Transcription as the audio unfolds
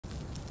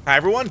Hi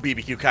everyone,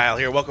 BBQ Kyle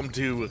here. Welcome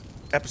to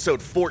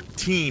episode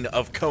 14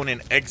 of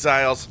Conan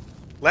Exiles.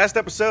 Last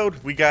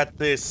episode, we got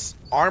this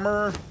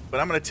armor, but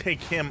I'm going to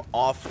take him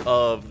off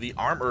of the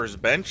armorer's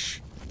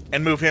bench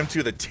and move him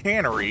to the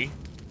tannery.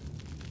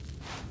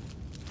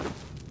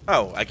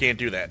 Oh, I can't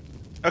do that.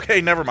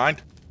 Okay, never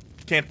mind.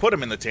 Can't put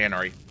him in the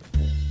tannery.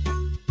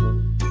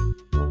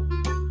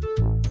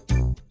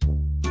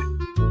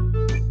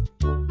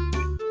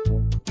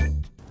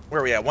 Where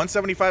are we at?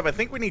 175? I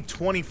think we need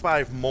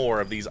 25 more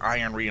of these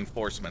iron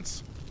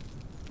reinforcements.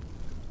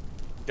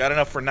 Got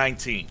enough for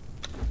 19.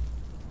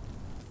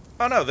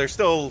 Oh no, they're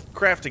still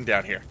crafting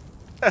down here.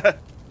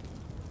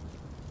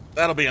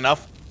 That'll be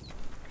enough.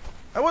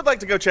 I would like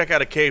to go check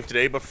out a cave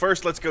today, but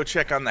first let's go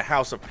check on the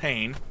House of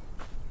Pain.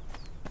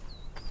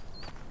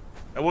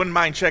 I wouldn't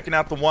mind checking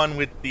out the one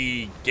with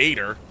the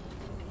Gator.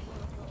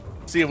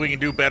 See if we can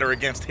do better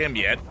against him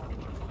yet.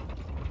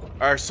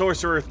 Our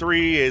Sorcerer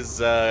 3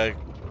 is,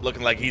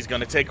 looking like he's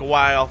gonna take a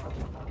while.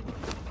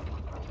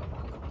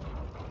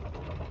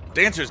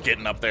 Dancer's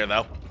getting up there,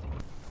 though.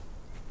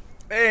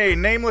 Hey,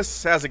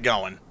 Nameless, how's it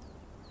going?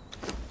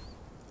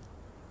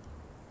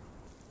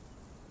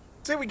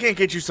 See if we can't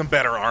get you some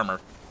better armor.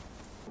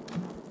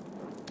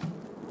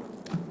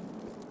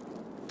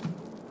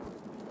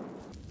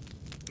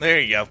 There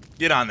you go.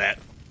 Get on that.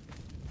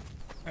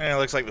 Eh,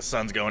 looks like the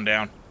sun's going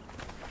down.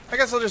 I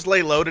guess I'll just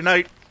lay low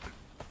tonight.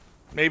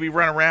 Maybe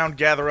run around,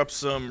 gather up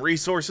some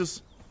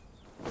resources.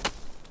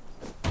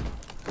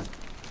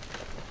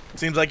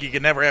 Seems like you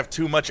can never have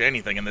too much of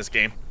anything in this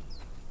game.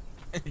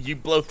 You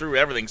blow through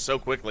everything so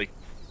quickly.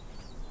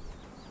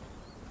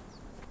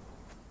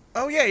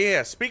 Oh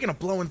yeah. Speaking of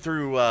blowing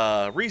through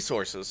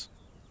resources,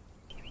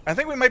 I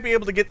think we might be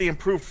able to get the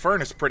improved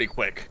furnace pretty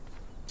quick.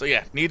 So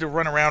yeah, need to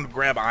run around and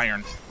grab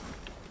iron.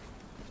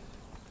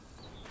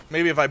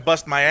 Maybe if I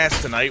bust my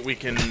ass tonight, we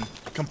can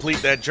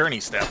complete that journey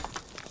step.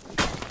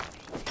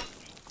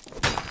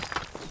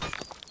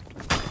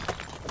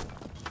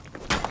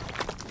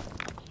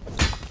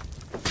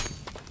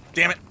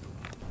 Damn it.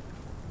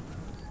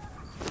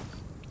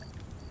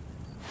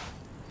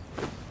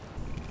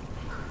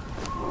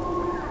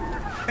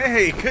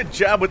 Hey, good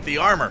job with the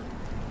armor.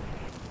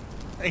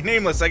 Hey,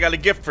 Nameless, I got a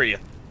gift for you.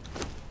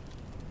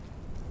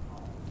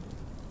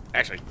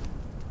 Actually,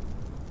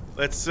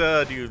 let's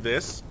do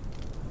this.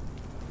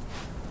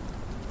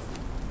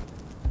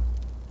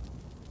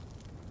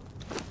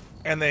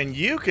 And then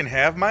you can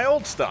have my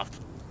old stuff.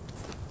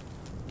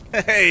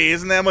 Hey,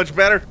 isn't that much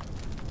better?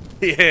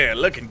 Yeah,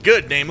 looking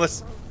good,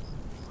 Nameless.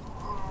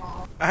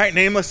 Alright,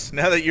 Nameless,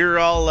 now that you're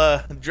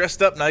all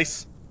dressed up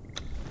nice,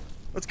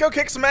 let's go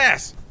kick some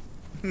ass.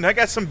 I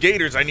got some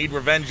gators I need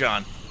revenge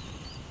on.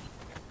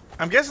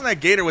 I'm guessing that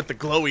gator with the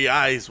glowy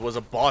eyes was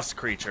a boss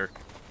creature.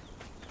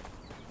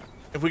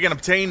 If we can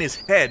obtain his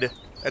head,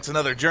 that's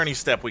another journey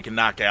step we can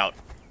knock out.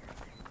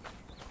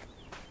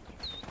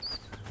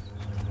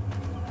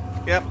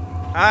 Yep.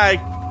 Hi.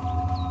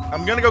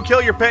 I'm gonna go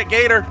kill your pet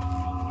gator.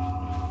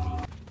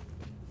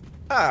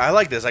 Ah, I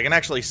like this. I can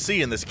actually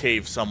see in this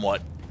cave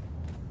somewhat.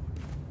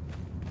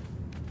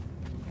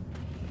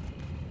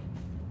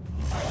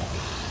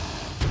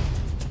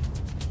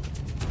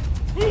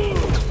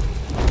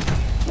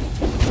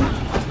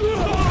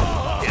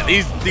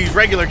 These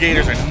regular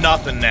gators are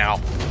nothing now.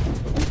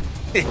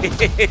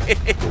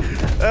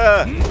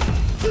 Ow.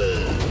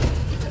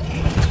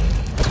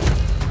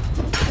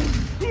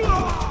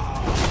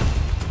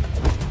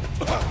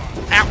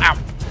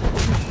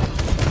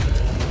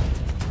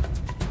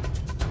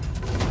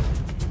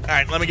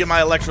 Alright, let me get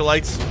my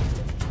electrolytes.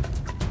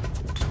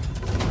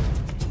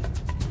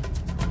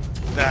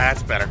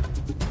 That's better.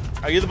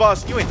 Are you the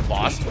boss? You ain't the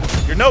boss.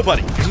 You're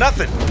nobody. You're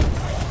nothing.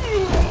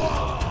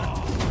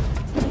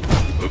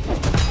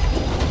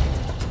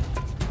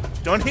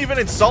 Don't even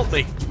insult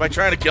me by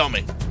trying to kill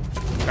me.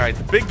 Alright,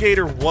 the big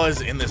gator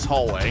was in this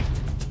hallway.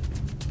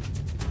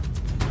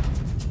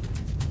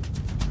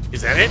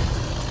 Is that it?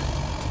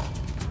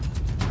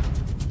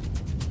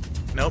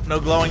 Nope, no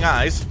glowing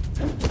eyes.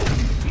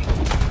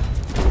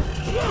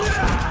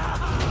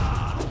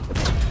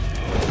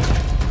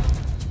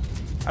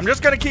 I'm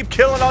just gonna keep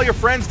killing all your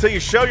friends till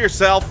you show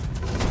yourself.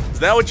 Is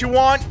that what you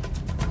want?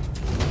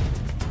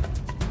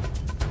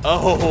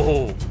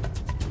 Oh,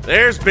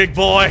 there's big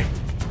boy.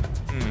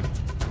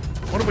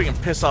 I wonder if we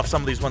can piss off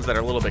some of these ones that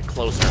are a little bit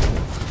closer.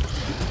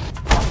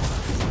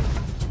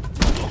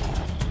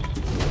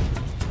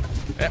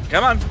 Yep,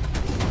 come on.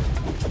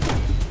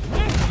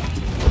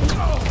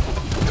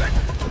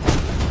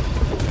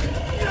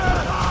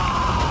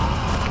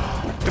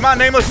 Come on,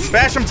 Nameless.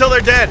 Bash them till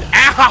they're dead.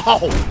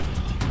 Ow!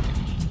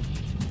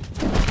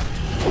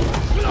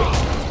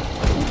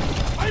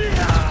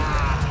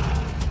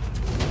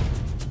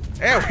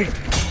 There we go.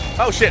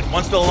 Oh, shit.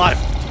 One's still alive.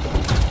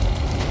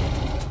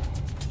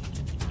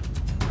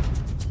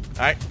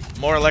 Alright,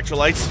 more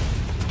electrolytes.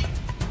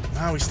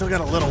 Oh, we still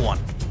got a little one.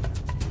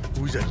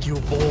 Who's a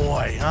cute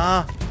boy,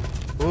 huh?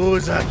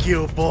 Who's a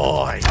cute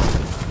boy?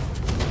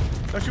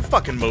 Don't you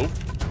fucking move.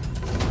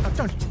 Oh,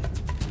 don't.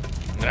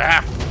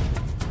 Ah.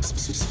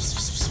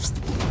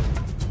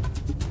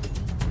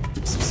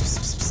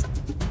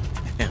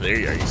 there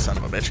you are, you son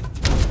of a bitch.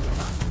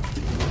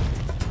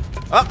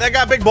 Oh, that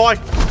got big boy.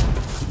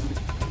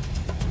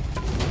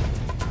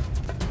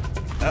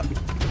 Oh.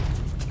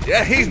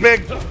 Yeah, he's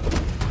big.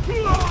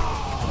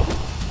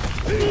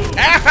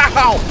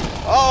 Ow!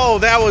 Oh,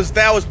 that was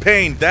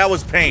pain. That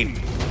was pain.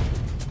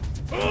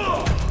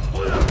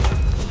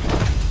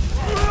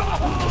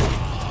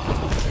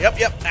 Yep.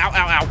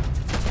 Ow.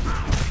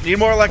 Need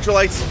more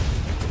electrolytes.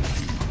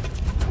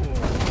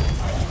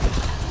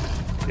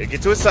 Yeah,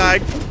 get to his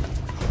side.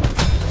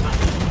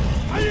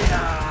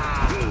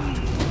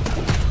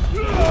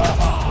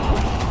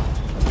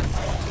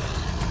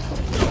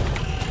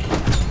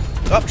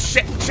 Oh,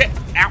 shit.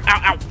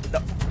 Ow. No.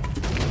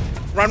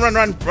 Run.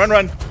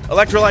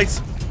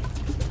 Electrolytes.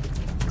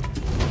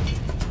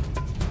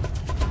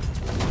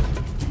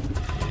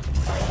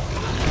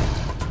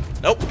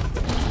 Nope.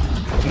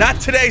 Not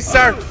today,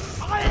 sir.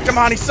 Come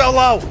on, he's so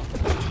low.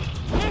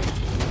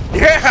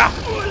 Yeah.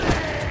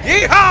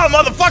 Yeehaw,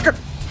 motherfucker.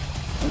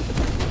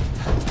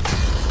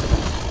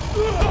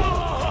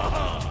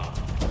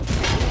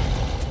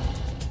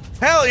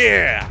 Hell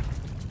yeah.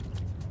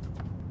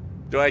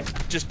 Do I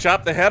just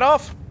chop the head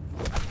off?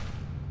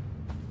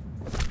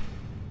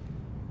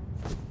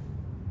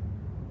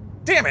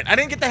 Damn it, I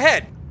didn't get the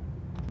head.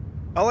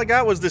 All I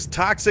got was this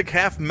toxic,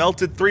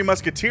 half-melted Three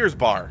Musketeers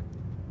bar.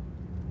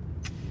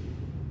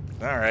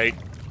 Alright.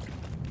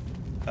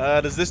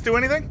 Does this do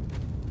anything?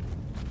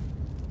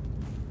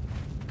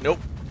 Nope.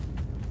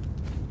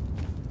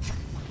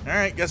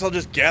 Alright, guess I'll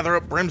just gather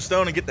up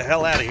brimstone and get the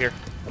hell out of here.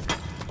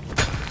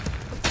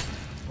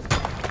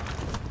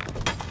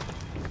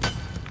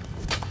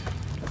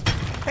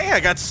 Hey, I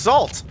got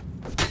salt.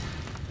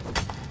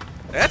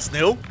 That's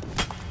new.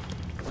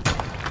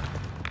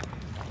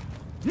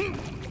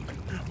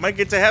 Might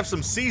get to have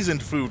some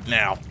seasoned food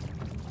now.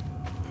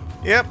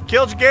 Yep,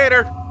 killed your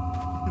gator.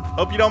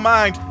 Hope you don't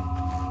mind.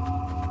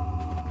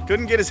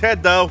 Couldn't get his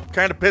head, though.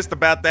 Kind of pissed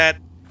about that.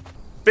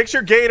 Fix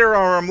your gator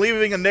or I'm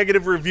leaving a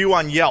negative review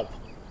on Yelp.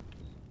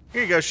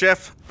 Here you go,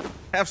 chef.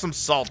 Have some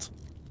salt.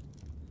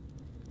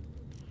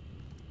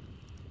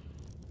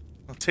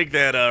 I'll take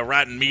that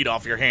rotten meat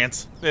off your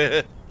hands.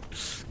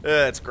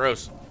 That's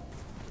gross.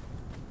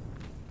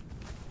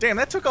 Damn,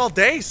 that took all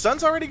day.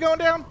 Sun's already going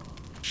down?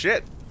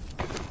 Shit.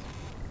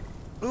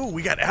 Ooh,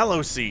 we got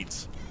aloe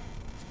seeds.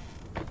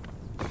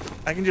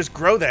 I can just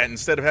grow that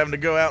instead of having to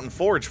go out and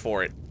forage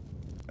for it.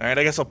 Alright,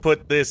 I guess I'll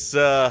put this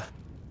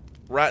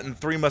rotten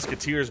Three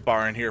Musketeers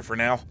bar in here for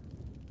now.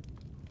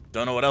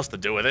 Don't know what else to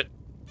do with it.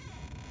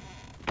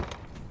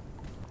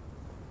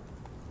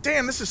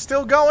 Damn, this is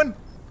still going?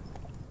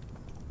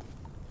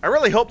 I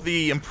really hope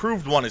the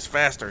improved one is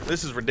faster.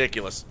 This is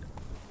ridiculous.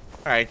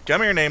 Alright,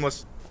 come here,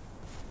 Nameless.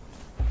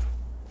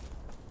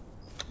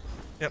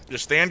 Yep,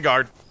 just stand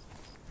guard.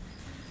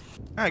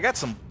 I got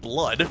some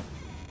blood.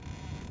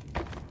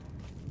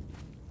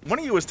 One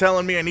of you was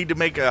telling me I need to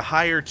make a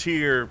higher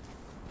tier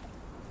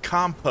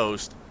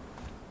compost.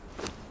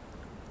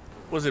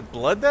 Was it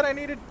blood that I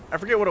needed? I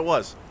forget what it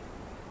was.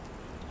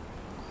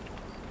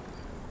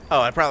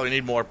 Oh, I probably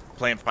need more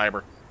plant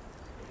fiber.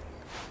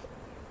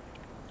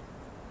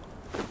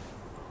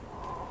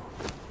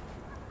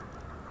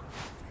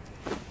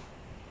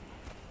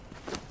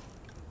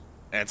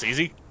 That's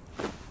easy.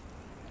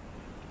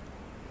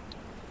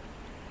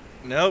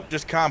 Nope,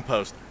 just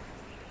compost.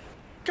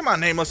 Come on,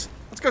 Nameless.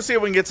 Let's go see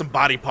if we can get some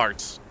body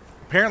parts.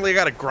 Apparently I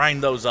gotta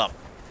grind those up.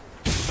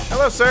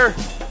 Hello, sir.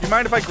 You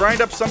mind if I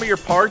grind up some of your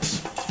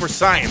parts? It's for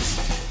science.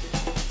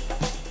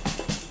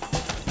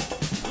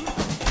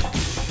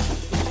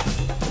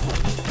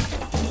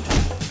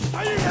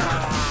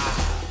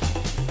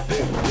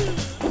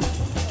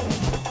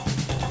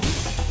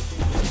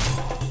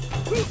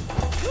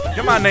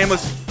 Come on,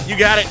 Nameless. You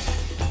got it.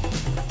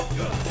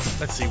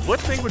 Let's see, what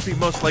thing would be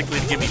most likely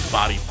to give me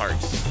body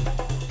parts?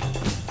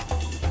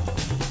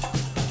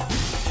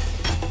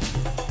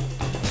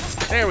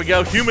 There we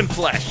go, human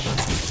flesh.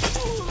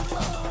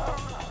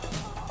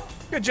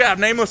 Good job,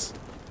 Nameless.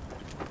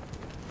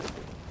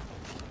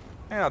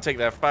 Yeah, I'll take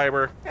that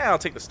fiber. Yeah, I'll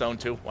take the stone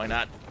too. Why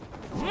not?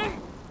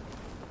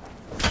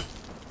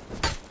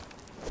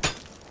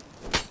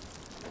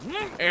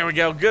 There we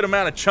go, good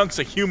amount of chunks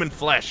of human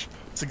flesh.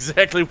 That's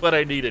exactly what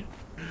I needed.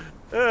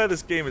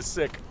 This game is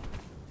sick.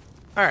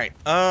 Alright,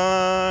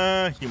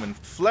 human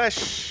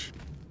flesh.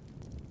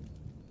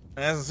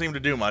 That doesn't seem to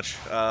do much.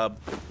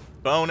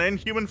 Bone and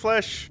human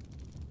flesh.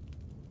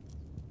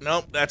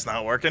 Nope, that's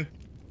not working.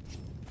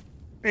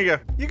 Here you go.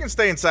 You can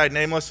stay inside,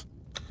 Nameless.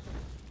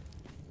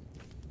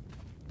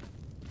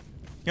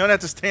 You don't have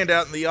to stand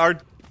out in the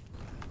yard.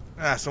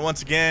 So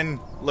once again,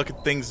 looking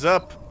things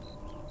up.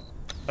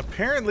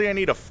 Apparently I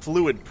need a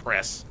fluid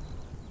press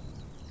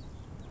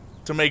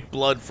to make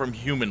blood from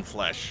human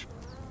flesh,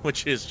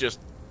 which is just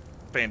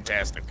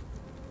fantastic.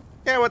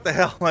 Yeah, what the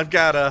hell? I've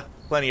got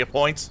plenty of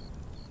points.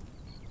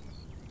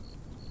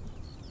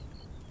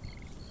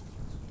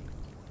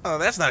 Oh,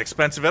 that's not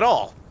expensive at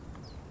all.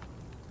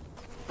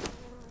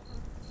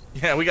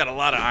 Yeah, we got a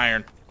lot of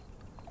iron.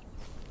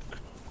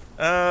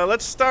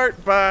 Let's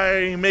start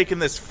by making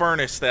this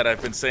furnace that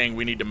I've been saying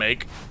we need to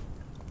make.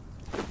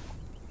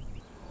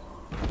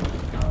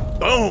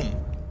 Boom!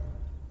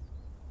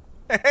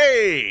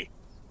 Hey!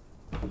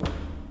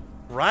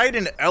 Ride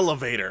an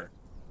elevator.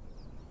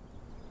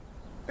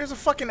 There's a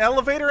fucking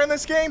elevator in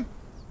this game?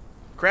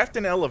 Craft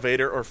an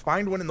elevator or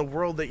find one in the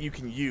world that you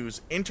can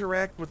use.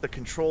 Interact with the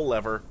control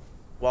lever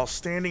while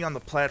standing on the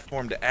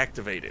platform to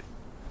activate it.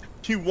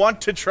 You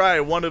want to try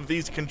one of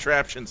these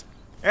contraptions.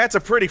 That's a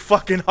pretty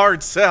fucking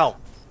hard sell.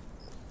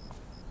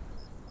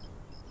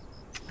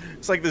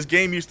 It's like this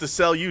game used to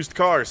sell used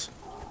cars.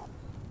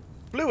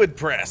 Fluid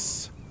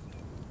press.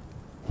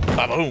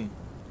 Ba-boom.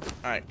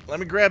 Alright, let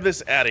me grab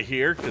this out of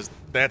here, because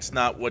that's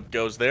not what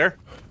goes there.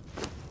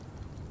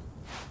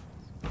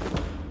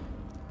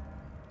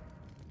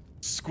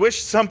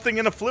 Squish something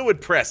in a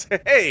fluid press.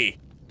 Hey!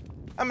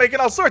 I'm making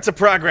all sorts of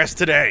progress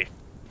today.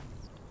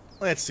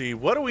 Let's see,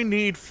 what do we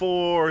need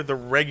for the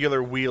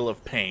regular wheel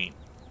of pain?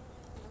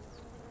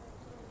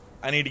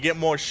 I need to get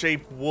more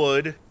shaped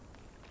wood.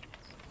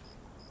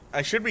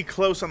 I should be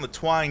close on the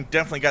twine.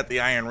 Definitely got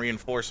the iron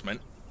reinforcement.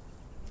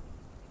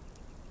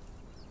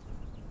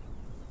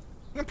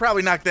 I can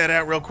probably knock that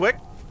out real quick.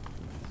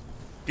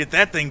 Get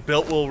that thing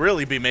built, we'll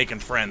really be making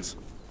friends.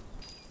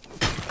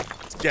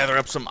 Let's gather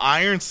up some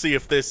iron, see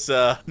if this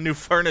new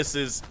furnace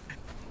is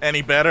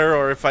any better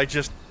or if I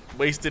just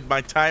wasted my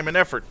time and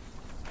effort.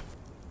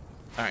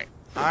 Alright,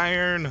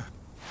 iron.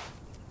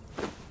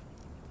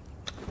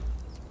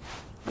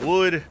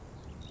 Wood.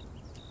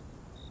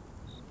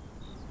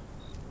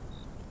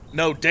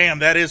 No, damn,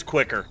 that is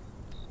quicker.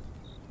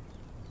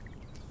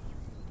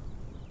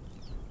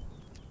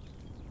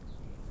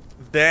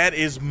 That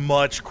is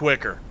much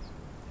quicker.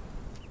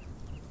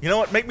 You know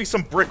what? Make me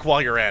some brick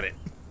while you're at it.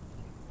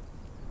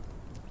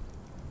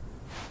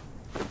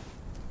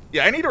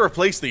 Yeah, I need to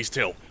replace these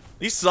two.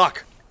 These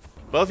suck.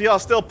 Both of y'all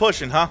still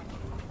pushing, huh?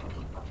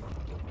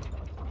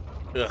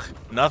 Ugh,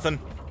 nothing.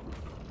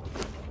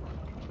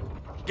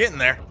 Getting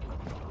there.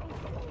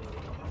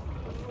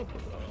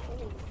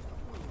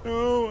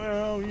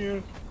 Oh, yeah.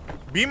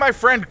 Be my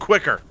friend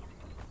quicker.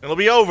 It'll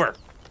be over.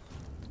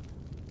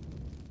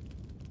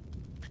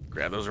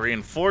 Grab those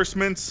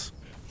reinforcements.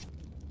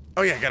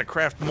 Oh yeah, gotta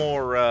craft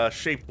more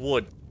shaped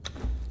wood.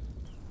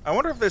 I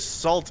wonder if there's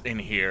salt in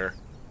here.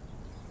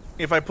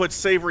 If I put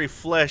savory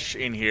flesh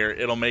in here,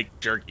 it'll make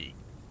jerky.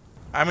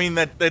 I mean,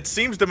 that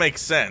seems to make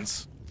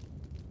sense.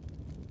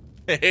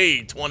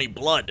 Hey, 20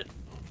 blood.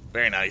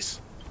 Very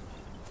nice.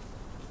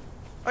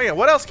 Oh yeah,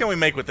 what else can we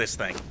make with this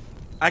thing?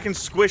 I can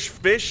squish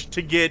fish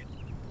to get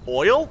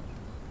oil?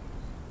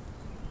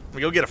 Let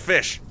me go get a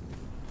fish.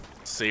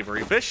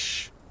 Savory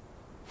fish.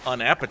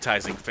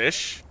 Unappetizing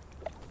fish.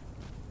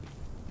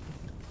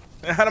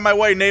 Out of my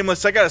way,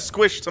 Nameless. I gotta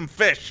squish some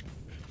fish.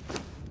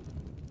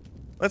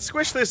 Let's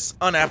squish this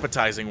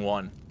unappetizing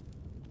one.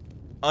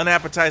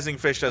 Unappetizing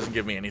fish doesn't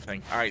give me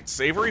anything. Alright,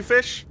 savory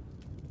fish?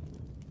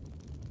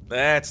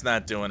 That's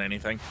not doing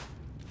anything.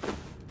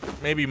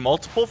 Maybe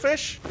multiple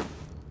fish?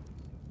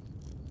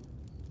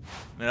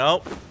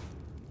 Nope.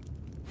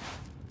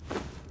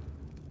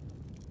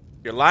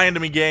 You're lying to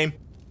me, game.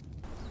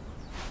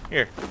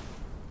 Here.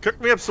 Cook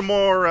me up some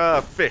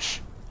more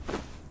fish.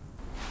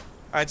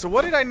 Alright, so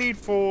what did I need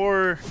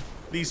for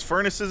these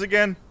furnaces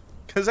again?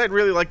 Because I'd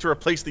really like to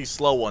replace these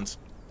slow ones.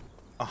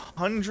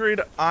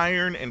 100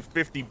 iron and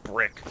 50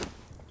 brick.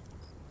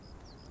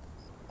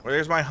 Well,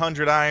 there's my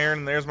 100 iron,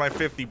 and there's my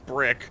 50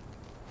 brick.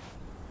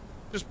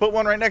 Just put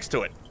one right next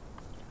to it.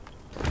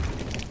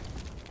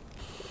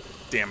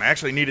 Damn, I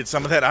actually needed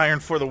some of that iron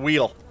for the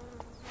wheel.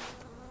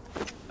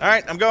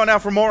 Alright, I'm going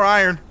out for more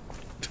iron.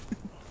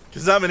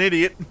 Because I'm an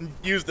idiot.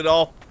 Used it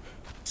all.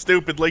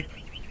 Stupidly.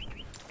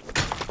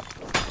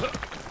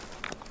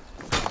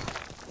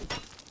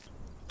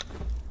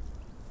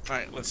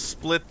 Alright, let's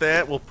split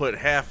that. We'll put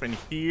half in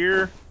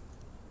here.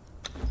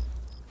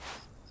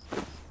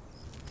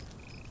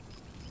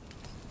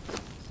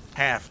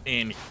 Half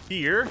in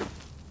here.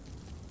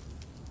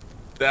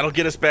 That'll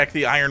get us back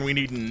the iron we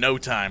need in no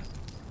time.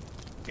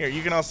 Here,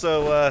 you can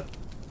also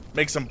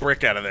make some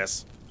brick out of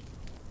this.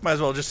 Might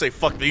as well just say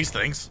fuck these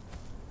things.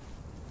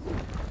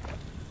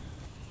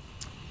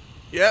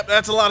 Yep,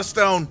 that's a lot of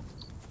stone.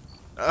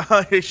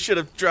 I should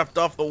have dropped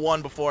off the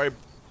one before I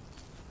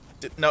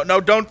did.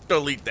 No, don't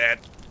delete that.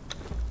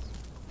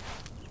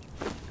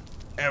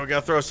 And we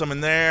gotta throw some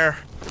in there.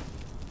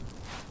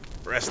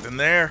 Rest in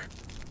there.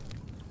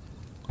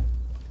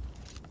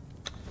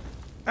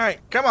 Alright,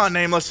 come on,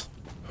 Nameless.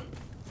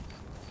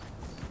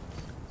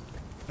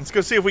 Let's go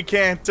see if we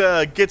can't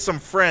get some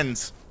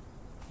friends.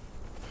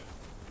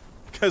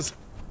 Because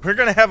we're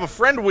gonna have a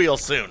friend wheel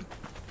soon.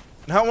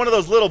 Not one of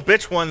those little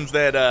bitch ones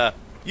that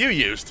you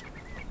used.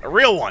 A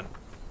real one.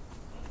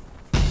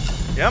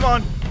 Come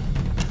on.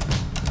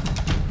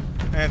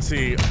 Let's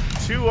see.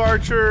 2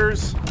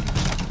 archers.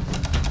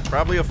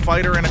 Probably a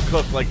fighter and a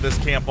cook like this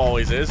camp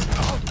always is.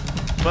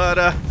 But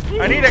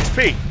I need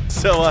XP.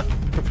 So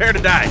prepare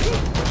to die.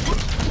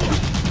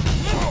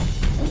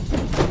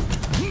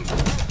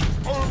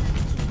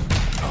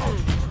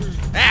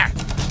 Ah!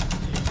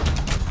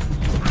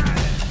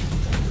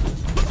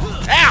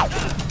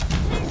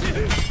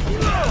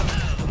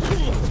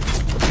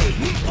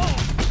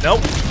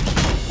 Nope.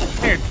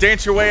 Here,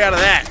 dance your way out of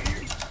that.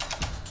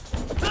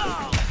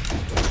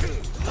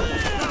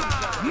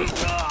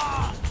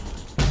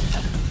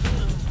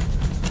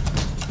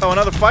 Oh,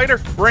 another fighter?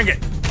 Bring it.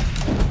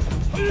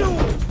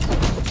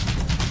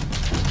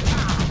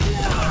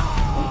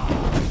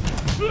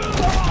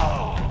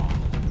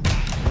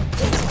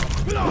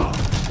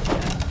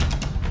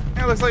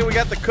 Yeah, looks like we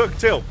got the cook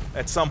too,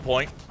 at some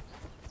point.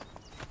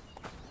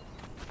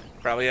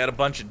 Probably had a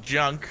bunch of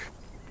junk.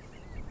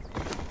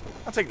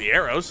 I'll take the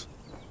arrows.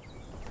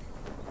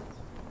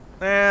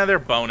 They're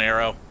bone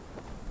arrow.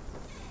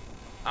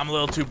 I'm a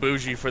little too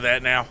bougie for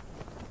that now.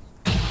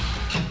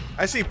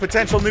 I see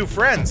potential new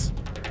friends.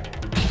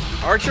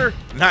 Archer?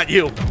 Not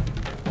you.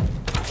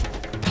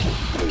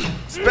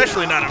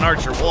 Especially not an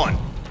Archer 1.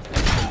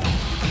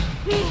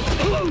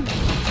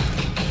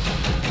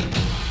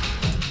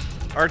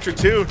 Archer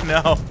 2?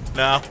 No.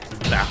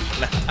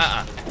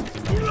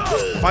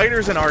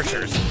 Fighters and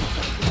archers.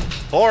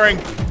 Boring.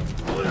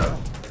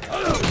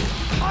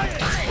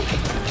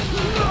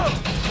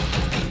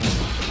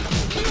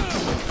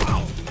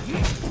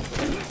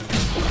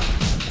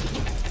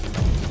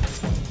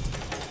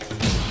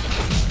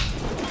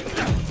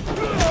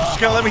 Just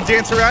gonna let me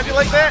dance around you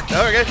like that?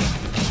 Okay.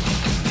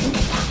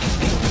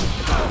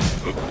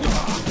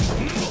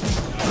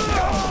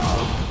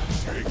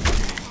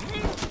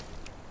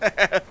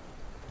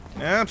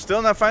 Yeah, I'm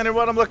still not finding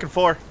what I'm looking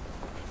for.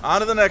 On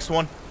to the next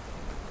one.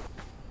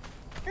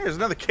 There's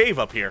another cave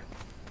up here.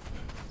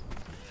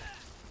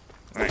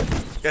 Alright,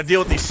 gotta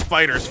deal with these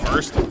spiders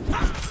first.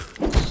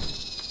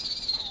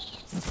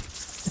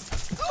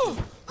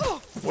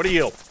 What are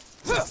you?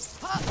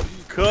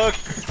 Cook.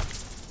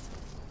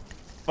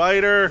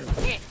 Spider.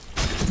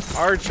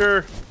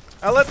 Archer.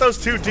 I'll let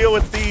those two deal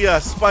with the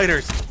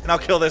spiders, and I'll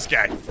kill this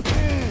guy.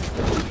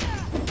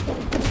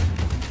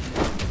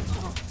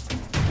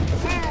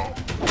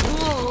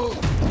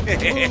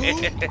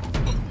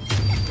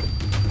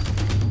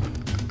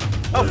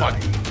 Oh, fuck.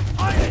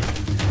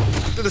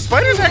 Did the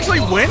spiders actually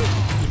win?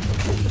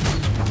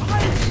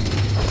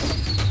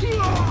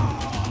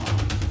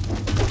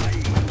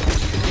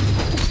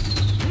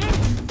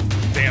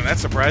 Damn,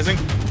 that's surprising.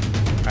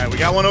 Alright, we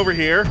got one over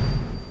here.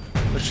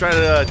 Let's try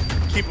to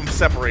keep them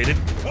separated.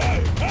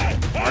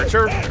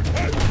 Archer.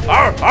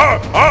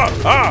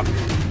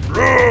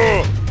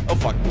 Oh,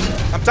 fuck.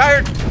 I'm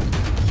tired.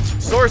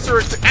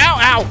 Sorcerer. Ow,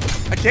 ow.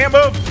 I can't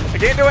move. I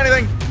can't do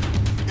anything.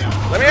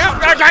 Let me out.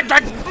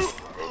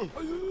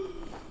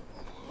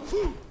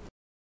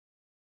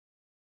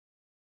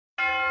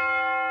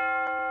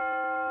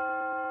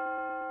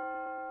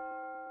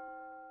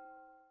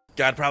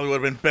 God, probably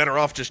would have been better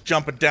off just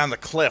jumping down the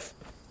cliff.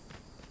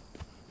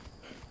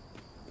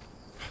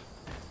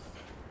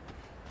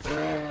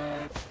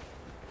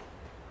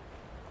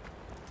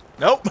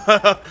 Nope.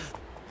 Fuck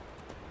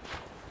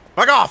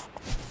off.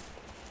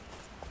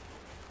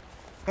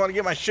 I want to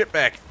get my shit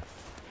back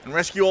and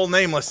rescue old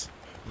Nameless.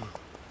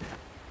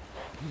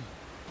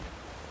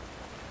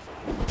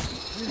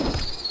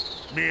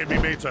 Me and me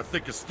mates are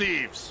thick as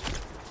thieves.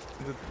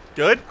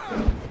 Good?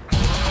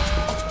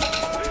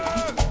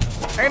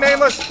 Hey,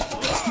 Nameless!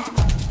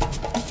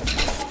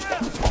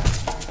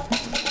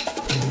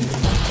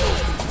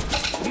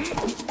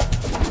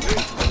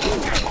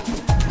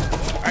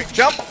 Alright,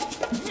 jump!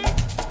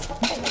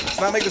 Let's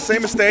not make the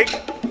same mistake.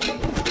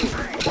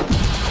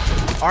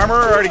 Armor,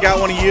 already got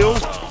one of you.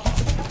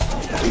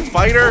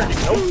 Fighter,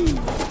 nope.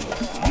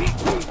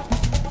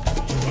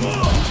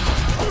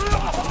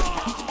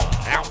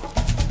 Ow.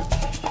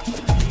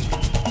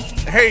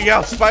 Here you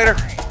go, spider.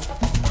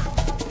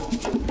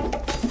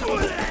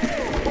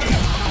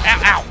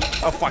 Ow, ow.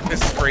 Oh, fuck,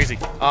 this is crazy.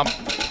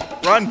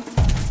 Run.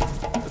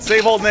 Let's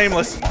save old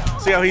Nameless.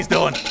 See how he's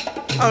doing.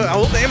 Oh,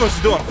 old Nameless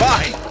is doing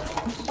fine.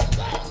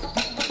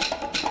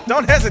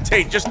 Don't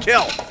hesitate, just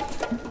kill.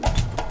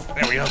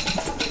 There we go.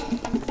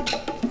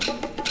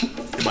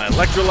 Get my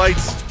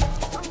electrolytes.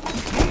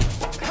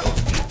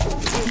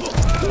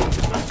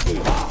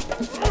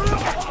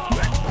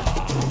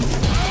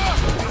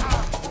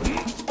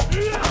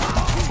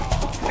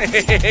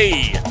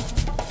 Hey!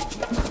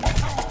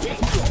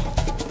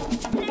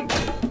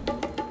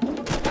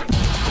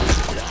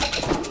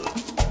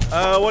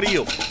 What are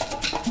you?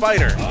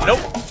 Spider. Nope.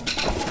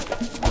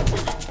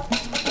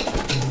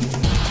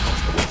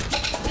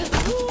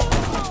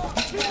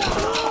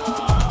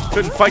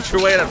 Couldn't fight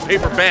your way out of a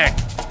paper bag.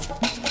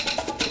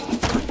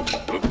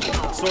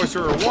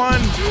 Sorcerer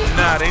 1,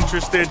 not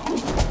interested.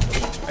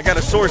 I got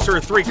a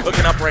Sorcerer 3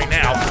 cooking up right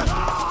now.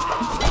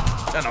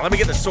 No, let me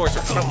get the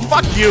Sorcerer. No,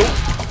 fuck you!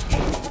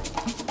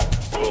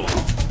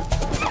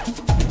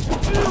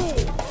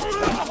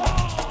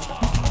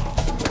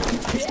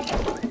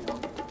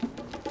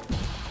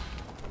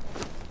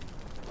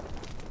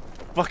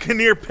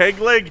 Buccaneer peg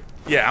leg?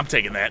 Yeah, I'm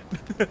taking that.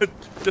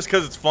 Just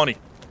because it's funny.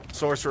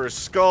 Sorcerer's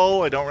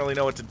skull. I don't really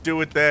know what to do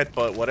with that,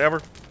 but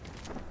whatever.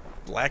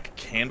 Black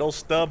candle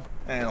stub?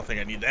 I don't think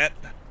I need that.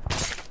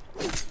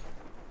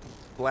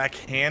 Black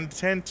hand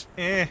tent?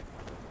 Eh.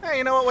 Hey,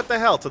 you know what? What the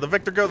hell? To the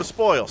victor go the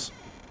spoils.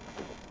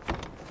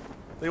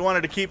 They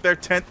wanted to keep their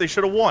tent. They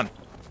should have won.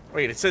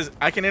 Wait, it says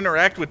I can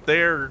interact with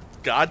their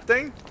god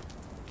thing?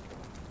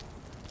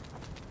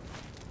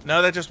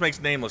 No, that just makes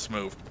Nameless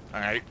move.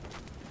 Alright.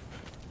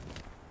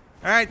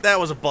 Alright, that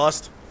was a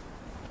bust.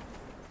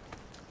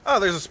 Oh,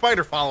 there's a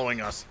spider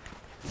following us.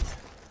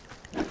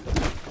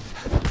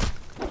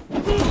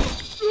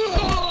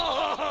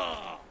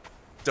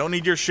 Don't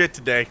need your shit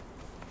today.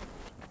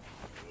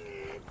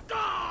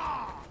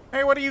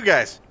 Hey, what are you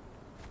guys?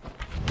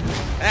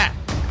 Ah.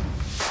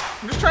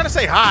 I'm just trying to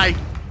say hi.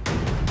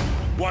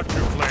 Watch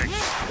your flanks.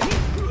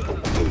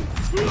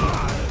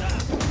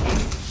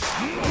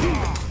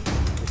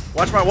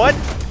 Watch my what?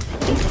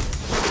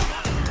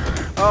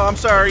 Oh, I'm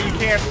sorry. You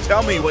can't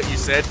tell me what you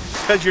said,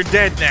 because you're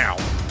dead now.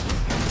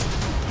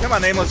 Come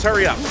on, Nameless,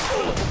 hurry up.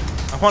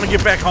 I want to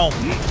get back home.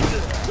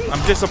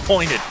 I'm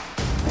disappointed.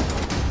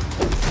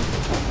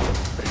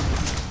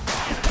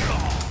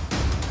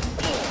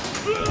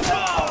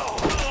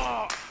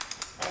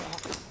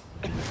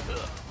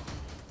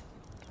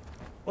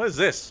 What is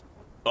this?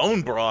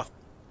 Bone broth.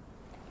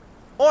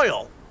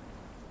 Oil.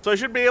 So I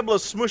should be able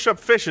to smoosh up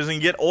fishes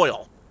and get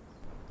oil.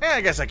 Yeah,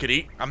 I guess I could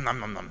eat. Nom nom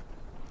nom nom.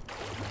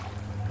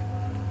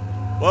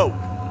 Whoa.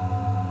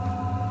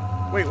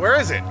 Wait, where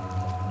is it?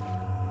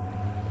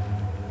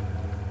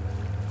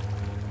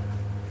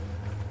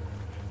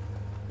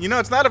 You know,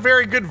 it's not a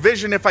very good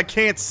vision if I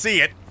can't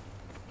see it.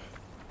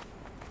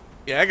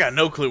 Yeah, I got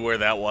no clue where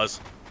that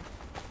was.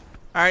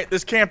 Alright,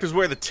 this camp is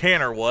where the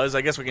tanner was.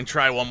 I guess we can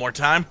try one more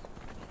time.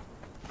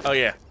 Oh,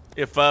 yeah.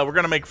 If we're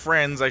gonna make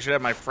friends, I should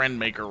have my friend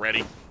maker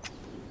ready.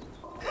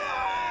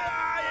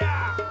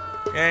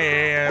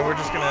 Yeah. We're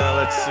just gonna,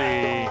 let's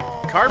see.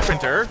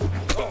 Carpenter.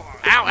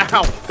 Ow,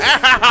 ow,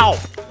 ow!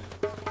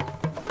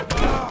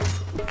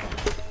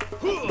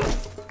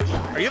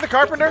 Are you the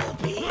carpenter?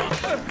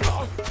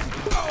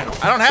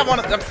 I don't have one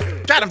of them.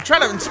 God, I'm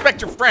trying to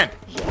inspect your friend.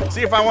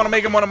 See if I want to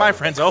make him one of my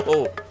friends.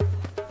 Oh.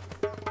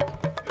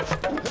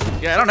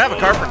 Yeah, I don't have a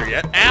carpenter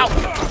yet. Ow!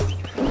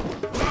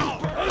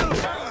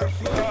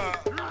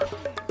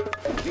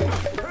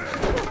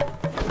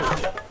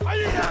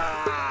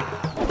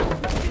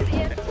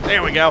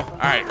 There we go.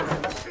 Alright.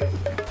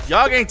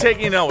 Y'all ain't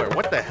taking you nowhere.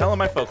 What the hell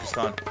am I focused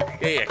on?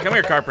 Yeah. Come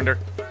here, carpenter.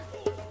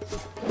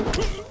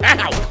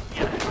 Ow!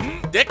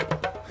 Dick.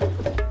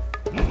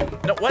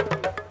 No, what?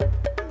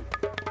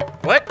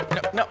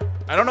 What? No.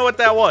 I don't know what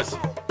that was.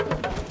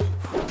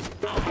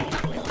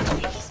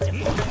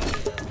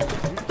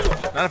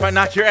 Not if I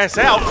knock your ass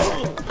out.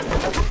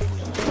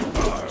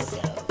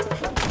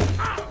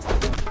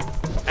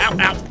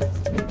 Ow.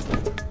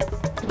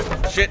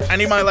 Shit, I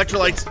need my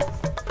electrolytes.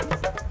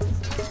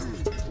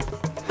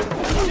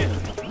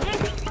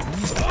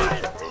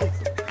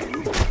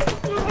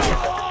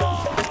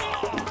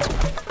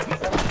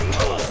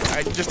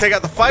 Alright, just take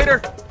out the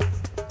fighter.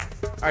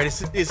 Alright,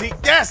 is he?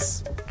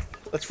 Yes!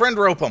 Let's friend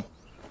rope him.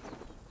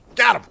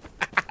 Got him.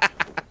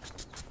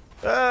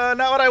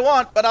 Not what I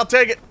want, but I'll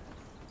take it.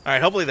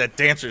 Alright, hopefully that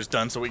dancer's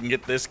done so we can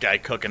get this guy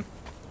cooking.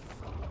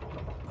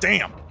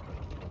 Damn.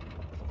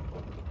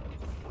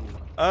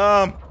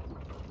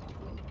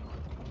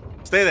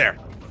 Stay there.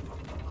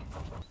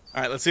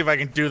 Alright, let's see if I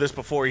can do this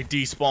before he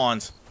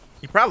despawns.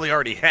 He probably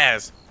already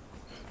has,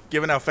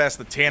 given how fast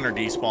the tanner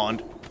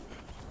despawned.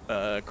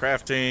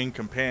 Crafting,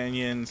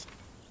 companions.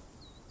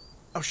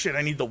 Oh shit,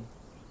 I need the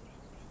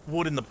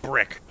wood and the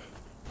brick.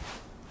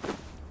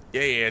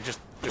 Yeah, just...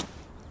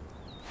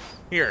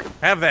 Here,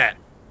 have that.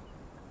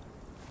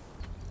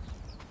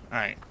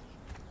 Alright.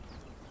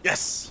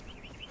 Yes!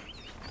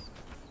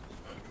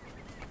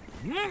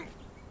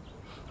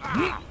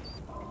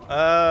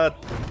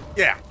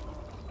 Yeah.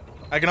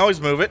 I can always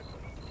move it.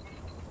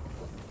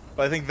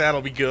 But I think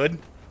that'll be good.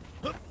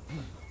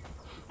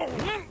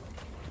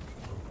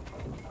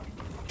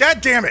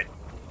 God damn it!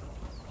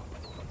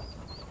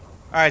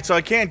 Alright, so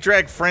I can't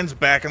drag friends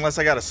back unless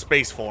I got a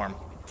space for him.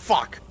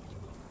 Fuck.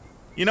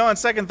 You know, on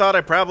second thought,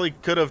 I probably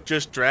could have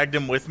just dragged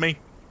him with me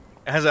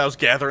as I was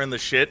gathering the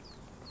shit.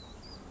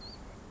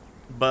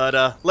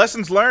 But,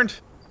 lessons learned.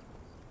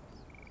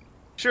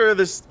 Sure,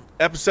 this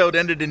episode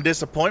ended in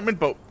disappointment,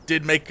 but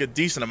did make a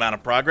decent amount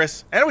of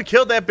progress. And we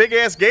killed that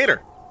big-ass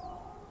gator.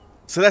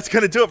 So that's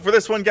gonna do it for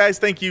this one, guys.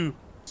 Thank you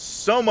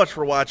so much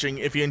for watching.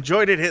 If you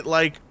enjoyed it, hit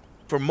like.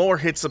 For more,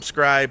 hit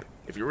subscribe.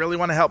 If you really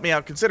want to help me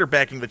out, consider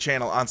backing the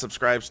channel on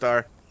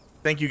Subscribestar.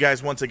 Thank you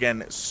guys once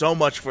again so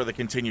much for the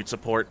continued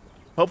support.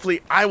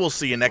 Hopefully, I will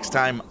see you next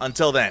time.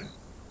 Until then,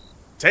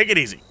 take it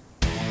easy.